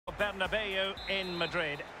Bernabeu in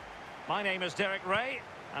Madrid. My name is Derek Ray,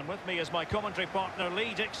 and with me is my commentary partner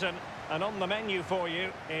Lee Dixon. And on the menu for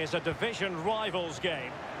you is a division rivals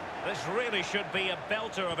game. This really should be a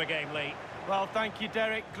belter of a game, Lee. Well, thank you,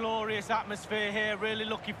 Derek. Glorious atmosphere here. Really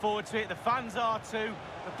looking forward to it. The fans are too.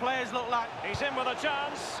 The players look like... He's in with a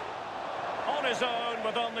chance. On his own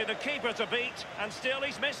with only the keeper to beat, and still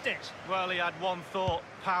he's missed it. Well, he had one thought,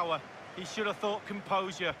 power. He should have thought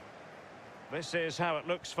composure. This is how it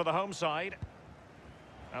looks for the home side.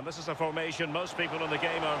 And this is a formation most people in the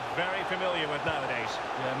game are very familiar with nowadays.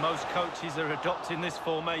 Yeah, most coaches are adopting this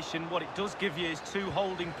formation. What it does give you is two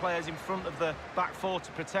holding players in front of the back four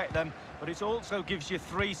to protect them, but it also gives you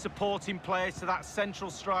three supporting players to that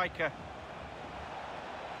central striker.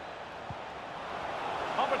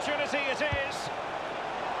 Opportunity it is.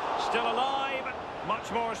 Still alive.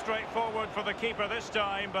 Much more straightforward for the keeper this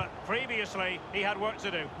time, but previously he had work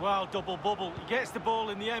to do. Well, double bubble. He gets the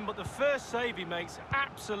ball in the end, but the first save he makes,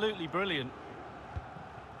 absolutely brilliant.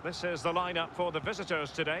 This is the lineup for the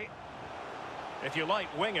visitors today. If you like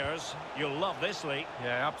wingers, you'll love this, Lee.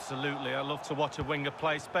 Yeah, absolutely. I love to watch a winger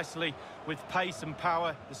play, especially with pace and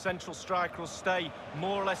power. The central striker will stay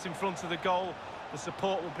more or less in front of the goal. The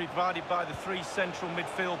support will be provided by the three central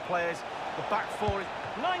midfield players. The back four is...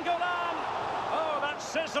 Nainggolan! Oh, that's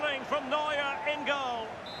sizzling from Neuer in goal.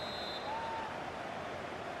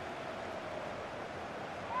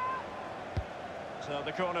 So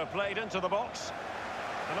the corner played into the box.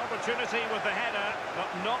 An opportunity with the header,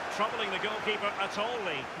 but not troubling the goalkeeper at all,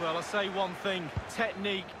 Lee. Well, I say one thing,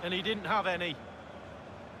 technique, and he didn't have any.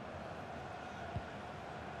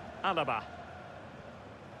 Alaba.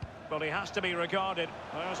 Well, he has to be regarded.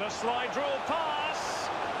 There's a slide rule pass.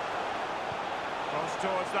 Cross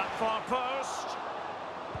towards that far post.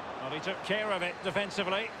 Well, he took care of it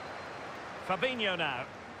defensively. Fabinho now.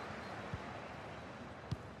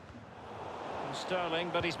 And Sterling,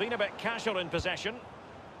 but he's been a bit casual in possession.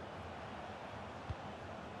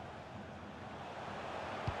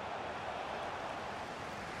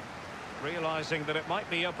 Realising that it might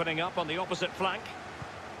be opening up on the opposite flank.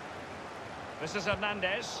 This is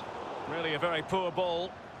Hernandez. Really a very poor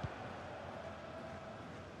ball.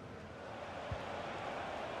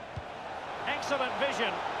 Excellent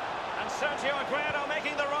vision. And Sergio Aguero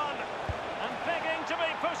making the run. And begging to be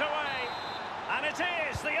put away. And it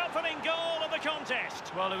is the opening goal of the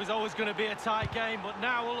contest. Well, it was always going to be a tight game, but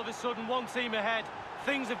now all of a sudden one team ahead.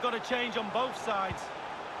 Things have got to change on both sides.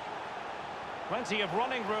 Plenty of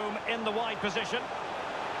running room in the wide position.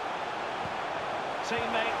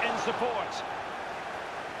 Teammate in support.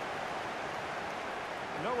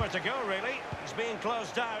 Nowhere to go, really. He's being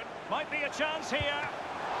closed down. Might be a chance here.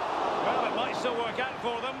 Well, it might still work out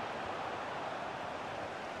for them.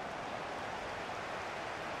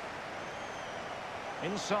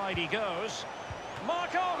 Inside he goes.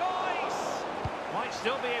 Marco Reus! Might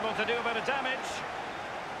still be able to do a bit of damage.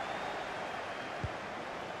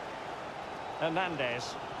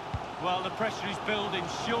 Hernandez. Well, the pressure is building.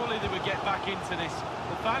 Surely they would get back into this.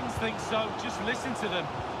 The fans think so. Just listen to them.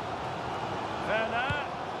 Werner.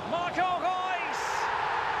 Marco Reus!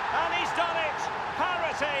 And he's done it!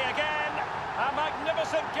 Parity again! A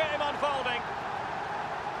magnificent game unfolding.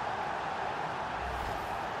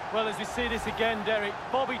 Well, as we see this again, Derek,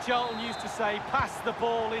 Bobby Charlton used to say, pass the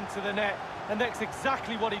ball into the net. And that's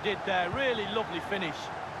exactly what he did there. Really lovely finish.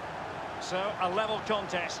 So, a level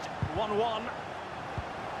contest. 1-1.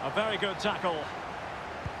 A very good tackle.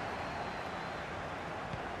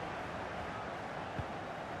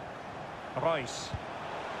 Reus.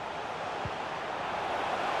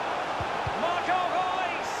 Marco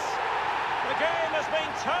Reus! The game has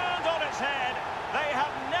been turned on its head. They have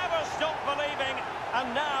never stopped believing,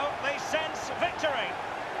 and now they sense victory.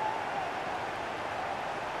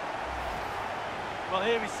 Well,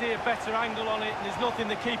 here we see a better angle on it, and there's nothing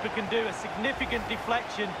the keeper can do. A significant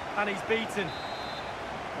deflection, and he's beaten.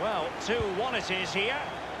 Well, 2-1 it is here.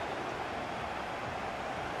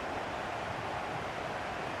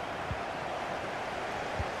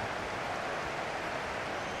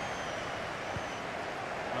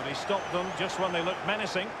 Well, he stopped them just when they looked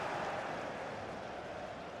menacing.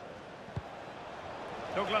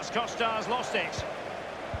 Douglas Costa has lost it.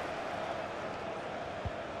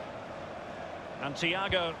 And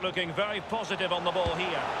Thiago looking very positive on the ball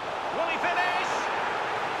here. Will he finish?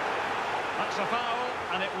 That's a foul,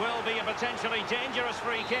 and it will be a potentially dangerous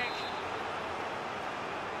free kick.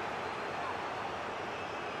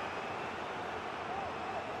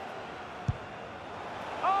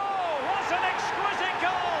 Oh, what an exquisite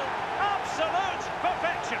goal! Absolute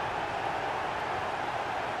perfection.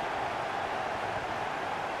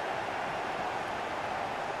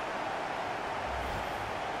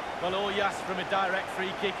 Well, all you ask from a direct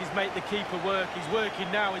free kick is make the keeper work. He's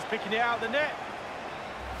working now, he's picking it out of the net.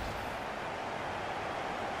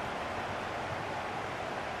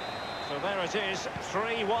 So there it is,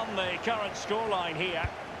 3-1 the current scoreline here.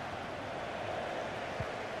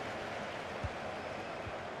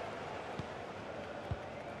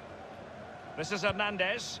 This is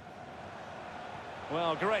Hernandez.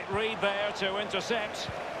 Well, great read there to intercept.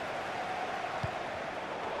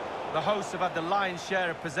 The hosts have had the lion's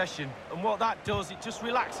share of possession, and what that does, it just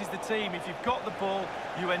relaxes the team. If you've got the ball,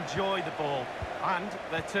 you enjoy the ball, and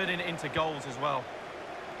they're turning it into goals as well.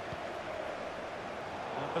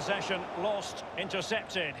 Possession lost,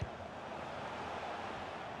 intercepted.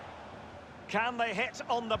 Can they hit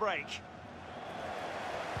on the break?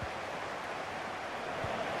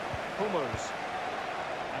 Hummels.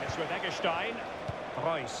 And it's with Eggestein.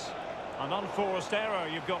 Reus. An unforced error,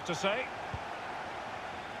 you've got to say.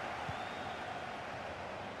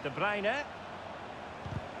 De Bruyne.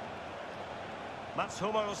 Mats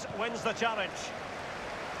Hummels wins the challenge.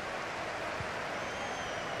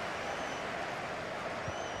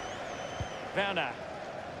 Werner.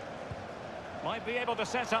 Might be able to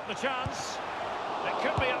set up the chance. It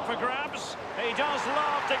could be up for grabs. He does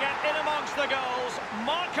love to get in amongst the goals.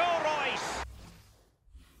 Marco Reus.